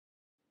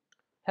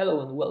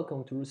Hello and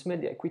welcome to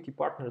Rusmedia Equity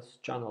Partners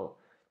channel.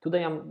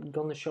 Today I'm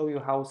going to show you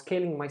how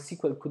scaling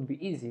MySQL could be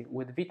easy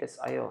with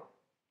Vitess.io.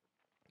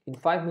 In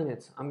 5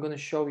 minutes I'm going to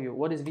show you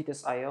what is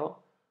Vitess.io,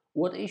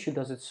 what issue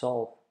does it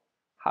solve,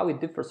 how it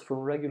differs from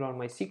regular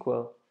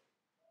MySQL,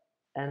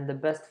 and the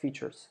best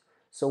features.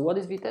 So what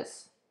is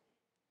Vitess?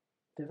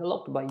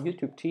 Developed by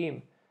YouTube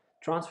team,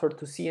 transferred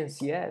to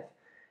CNCF,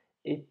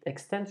 it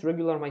extends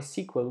regular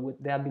MySQL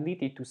with the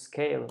ability to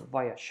scale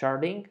via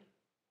sharding,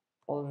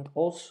 and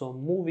also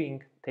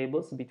moving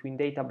tables between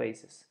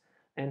databases,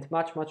 and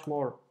much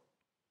more.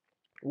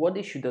 What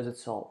issue does it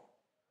solve?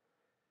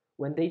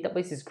 When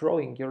database is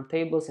growing, your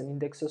tables and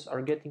indexes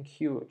are getting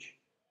huge.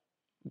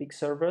 Big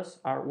servers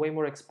are way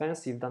more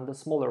expensive than the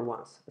smaller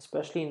ones,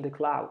 especially in the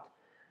cloud.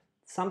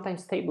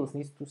 Sometimes tables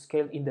need to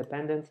scale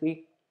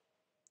independently.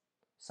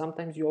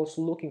 Sometimes you're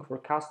also looking for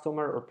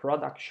customer or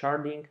product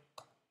sharding.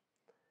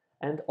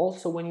 And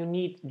also when you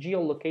need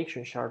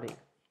geolocation sharding.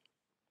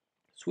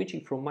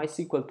 Switching from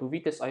MySQL to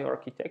Vitess.io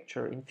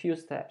architecture in few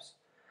steps.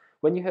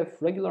 When you have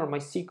regular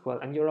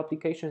MySQL and your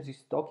application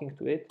is talking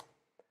to it,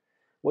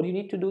 what you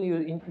need to do, you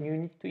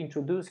need to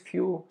introduce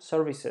few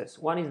services.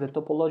 One is the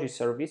Topology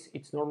service.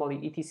 It's normally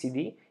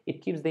etcd.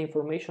 It keeps the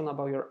information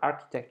about your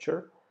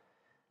architecture.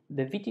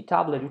 The VT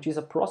tablet, which is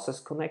a process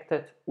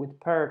connected with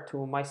pair to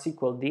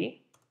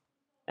MySQL-D,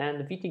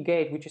 and VT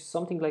gate, which is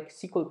something like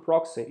SQL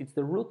proxy. It's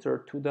the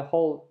router to the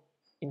whole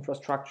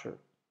infrastructure.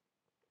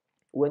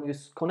 When you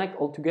connect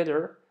all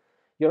together,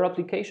 your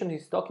application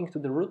is talking to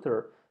the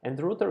router, and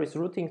the router is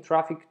routing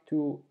traffic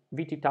to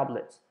VT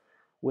tablets.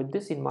 With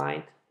this in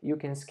mind, you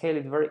can scale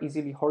it very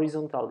easily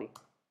horizontally.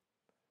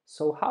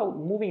 So how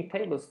moving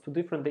tables to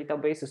different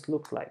databases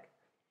looks like?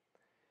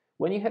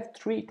 When you have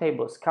 3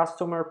 tables,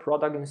 customer,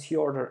 product, and C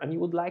order, and you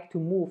would like to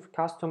move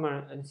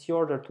customer and C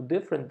order to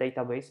different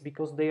database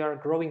because they are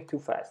growing too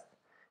fast,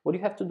 what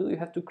you have to do, you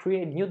have to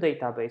create new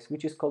database,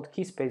 which is called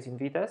keyspace in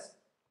Vitess.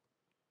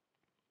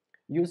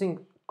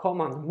 Using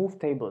command move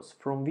tables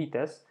from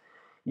Vitess,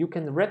 you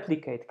can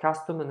replicate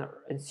customer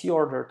and C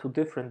order to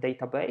different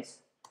database.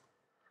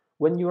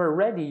 When you are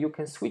ready, you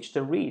can switch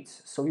the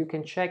reads, so you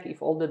can check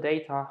if all the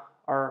data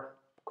are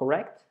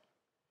correct.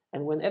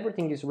 And when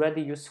everything is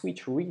ready, you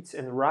switch reads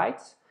and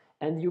writes,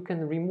 and you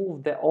can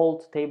remove the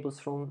old tables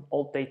from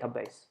old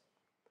database.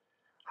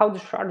 How the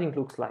sharding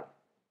looks like?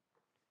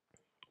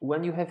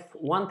 When you have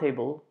one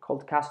table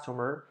called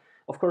customer,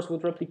 of course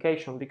with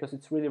replication because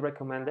it's really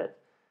recommended,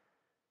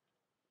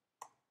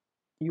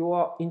 you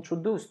are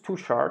introduce 2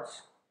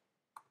 shards,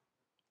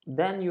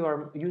 then you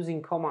are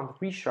using command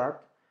reshard,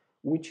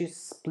 which is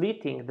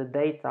splitting the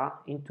data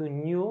into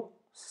new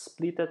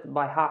splitted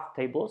by half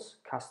tables,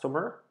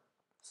 customer.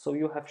 So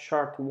you have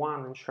shard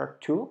 1 and shard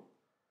 2.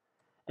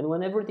 And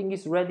when everything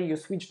is ready, you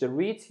switch the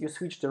reads, you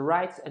switch the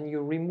writes, and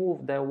you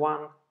remove the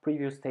one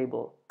previous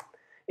table.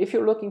 If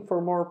you're looking for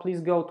more,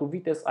 please go to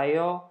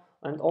Vitess.io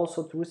and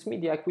also to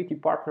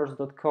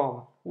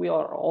rusmediaequitypartners.com. We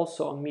are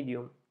also on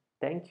Medium.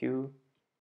 Thank you.